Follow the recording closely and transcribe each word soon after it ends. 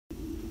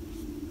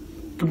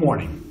Good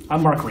morning.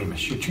 I'm Mark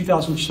Remus, your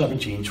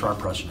 2017 TRAR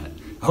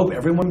president. I hope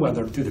everyone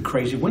weathered through the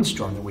crazy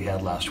windstorm that we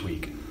had last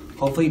week.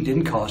 Hopefully it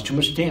didn't cause too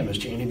much damage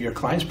to any of your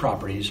clients'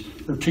 properties,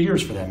 or to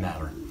yours for that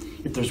matter.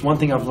 If there's one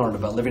thing I've learned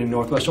about living in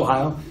Northwest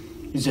Ohio,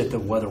 is that the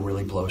weather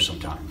really blows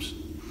sometimes.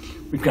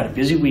 We've got a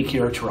busy week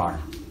here at TRAR.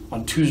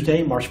 On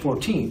Tuesday, March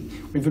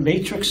 14th, we have a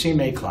Matrix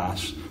CMA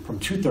class from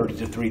 2:30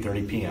 to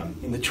 3:30 p.m.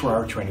 in the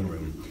TRAR training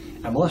room.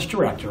 MLS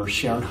Director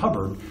Sharon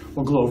Hubbard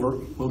will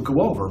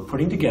go over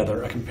putting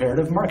together a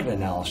comparative market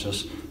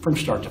analysis from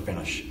start to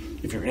finish.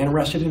 If you're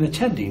interested in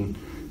attending,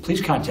 please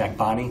contact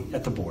Bonnie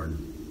at the board.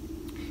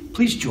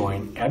 Please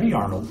join Abby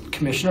Arnold,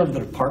 Commissioner of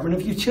the Department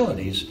of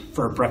Utilities,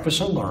 for a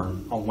breakfast and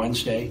learn on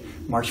Wednesday,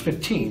 March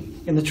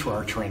 15th in the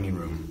TRAR training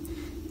room.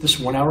 This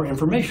one-hour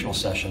informational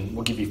session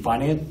will give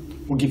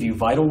you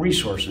vital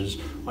resources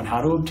on how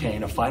to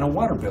obtain a final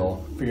water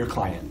bill for your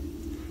client.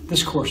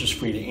 This course is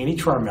free to any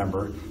TRAR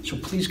member, so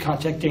please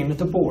contact Dane at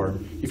the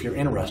board if you're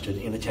interested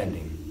in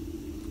attending.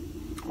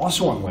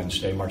 Also on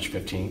Wednesday, March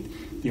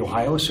 15th, the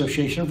Ohio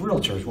Association of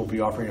Realtors will be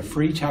offering a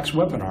free tax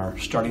webinar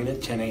starting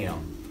at 10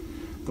 a.m.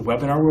 The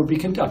webinar will be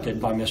conducted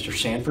by Mr.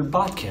 Sanford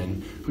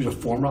Botkin, who's a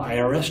former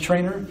IRS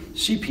trainer,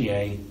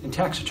 CPA, and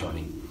tax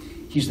attorney.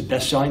 He's the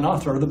best-selling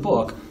author of the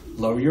book,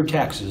 Lower Your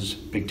Taxes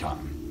Big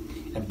Time,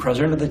 and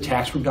president of the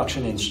Tax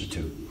Reduction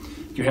Institute.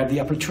 You have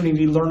the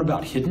opportunity to learn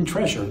about hidden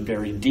treasure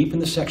buried deep in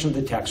the section of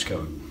the tax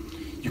code.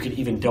 You can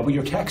even double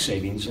your tax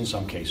savings in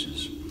some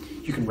cases.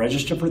 You can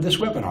register for this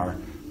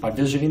webinar by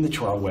visiting the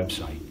TRAR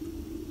website.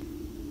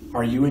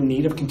 Are you in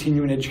need of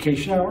continuing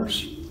education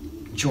hours?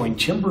 Join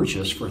Tim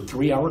Bruchus for a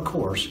 3-hour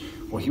course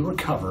where he will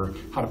cover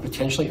how to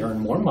potentially earn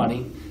more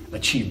money,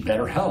 achieve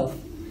better health,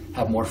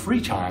 have more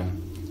free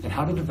time, and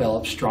how to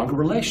develop stronger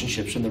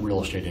relationships in the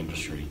real estate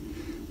industry.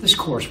 This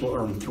course will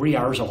earn 3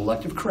 hours of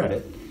elective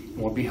credit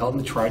and will be held in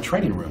the TRAR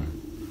training room.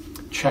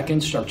 Check-in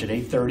starts at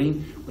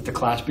 8:30 with the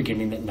class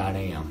beginning at 9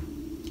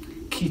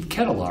 a.m. Keith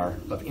Kettler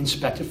of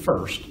Inspect It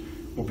First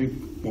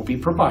will be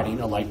providing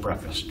a light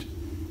breakfast.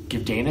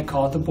 Give Dana a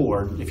call at the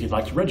board if you'd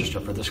like to register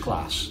for this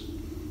class.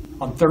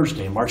 On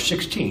Thursday, March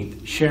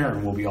 16th,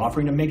 Sharon will be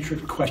offering a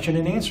Matrix question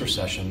and answer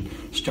session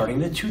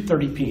starting at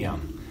 2:30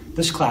 p.m.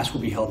 This class will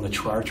be held in the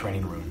TRAR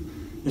training room.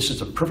 This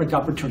is a perfect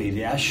opportunity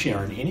to ask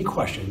Sharon any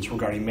questions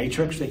regarding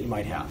Matrix that you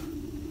might have.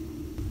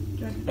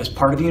 As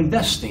part of the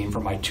Invest theme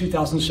for my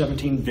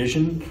 2017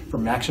 vision for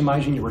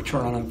maximizing your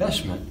return on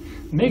investment,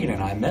 Megan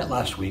and I met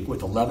last week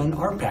with 11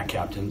 RPAC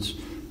captains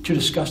to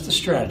discuss the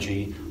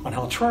strategy on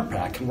how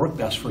TRARPAC can work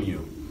best for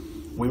you.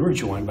 We were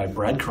joined by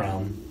Brad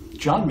Crown,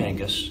 John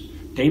Mangus,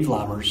 Dave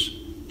Lammers,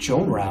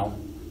 Joan Rao,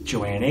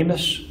 Joanne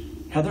Amos,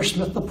 Heather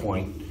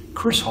Smith-LaPointe,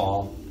 Chris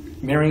Hall,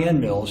 Marianne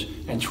Mills,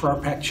 and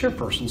TRARPAC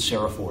chairperson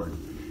Sarah Ford.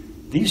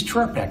 These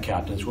TRARPAC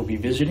captains will be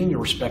visiting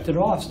your respective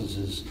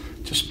offices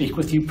to speak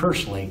with you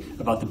personally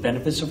about the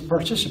benefits of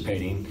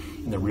participating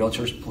in the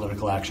Realtors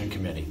Political Action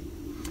Committee,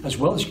 as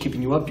well as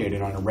keeping you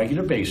updated on a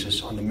regular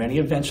basis on the many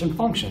events and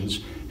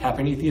functions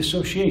happening at the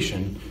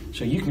association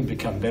so you can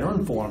become better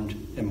informed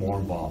and more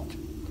involved.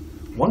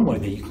 One way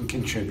that you can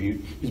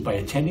contribute is by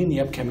attending the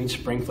upcoming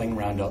Spring Fling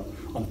Roundup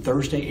on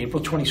Thursday,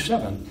 April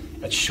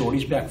 27th at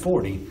Shorty's Back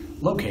 40,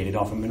 located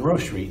off of Monroe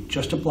Street,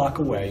 just a block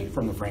away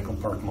from the Franklin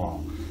Park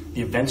Mall.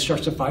 The event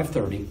starts at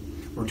 5:30.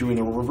 We're doing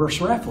the reverse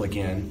raffle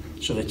again,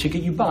 so the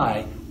ticket you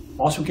buy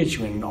also gets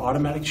you an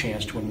automatic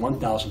chance to win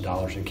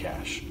 $1,000 in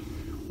cash.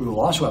 We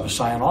will also have a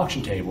silent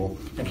auction table,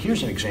 and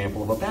here's an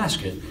example of a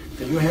basket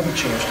that you have a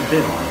chance to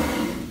bid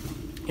on.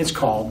 It's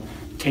called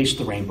Taste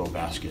the Rainbow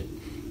Basket.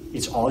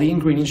 It's all the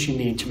ingredients you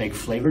need to make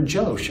flavored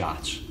Jell-O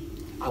shots.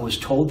 I was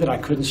told that I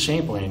couldn't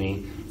sample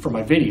any for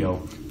my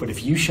video, but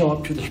if you show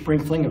up to the Spring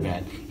Fling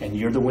event and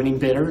you're the winning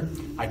bidder,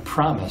 I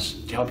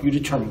promise to help you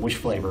determine which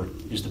flavor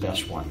is the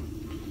best one.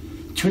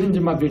 Tune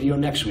into my video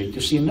next week to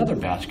see another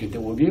basket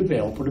that will be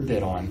available to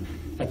bid on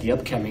at the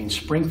upcoming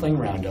Spring Fling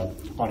Roundup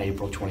on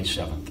April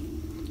 27th.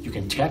 You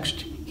can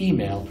text,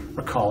 email,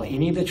 or call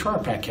any of the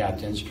TRARPAC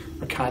captains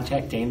or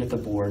contact Dane at the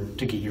board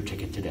to get your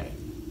ticket today.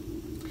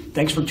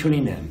 Thanks for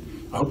tuning in.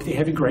 I hope that you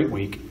have a great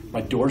week.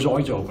 My door's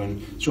always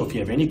open, so if you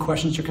have any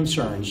questions or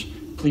concerns,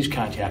 please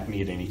contact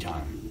me at any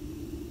time.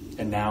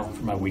 And now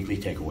for my weekly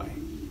takeaway.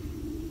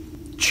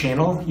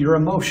 Channel your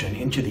emotion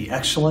into the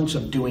excellence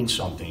of doing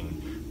something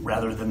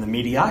rather than the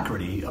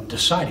mediocrity of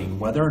deciding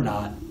whether or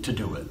not to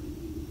do it.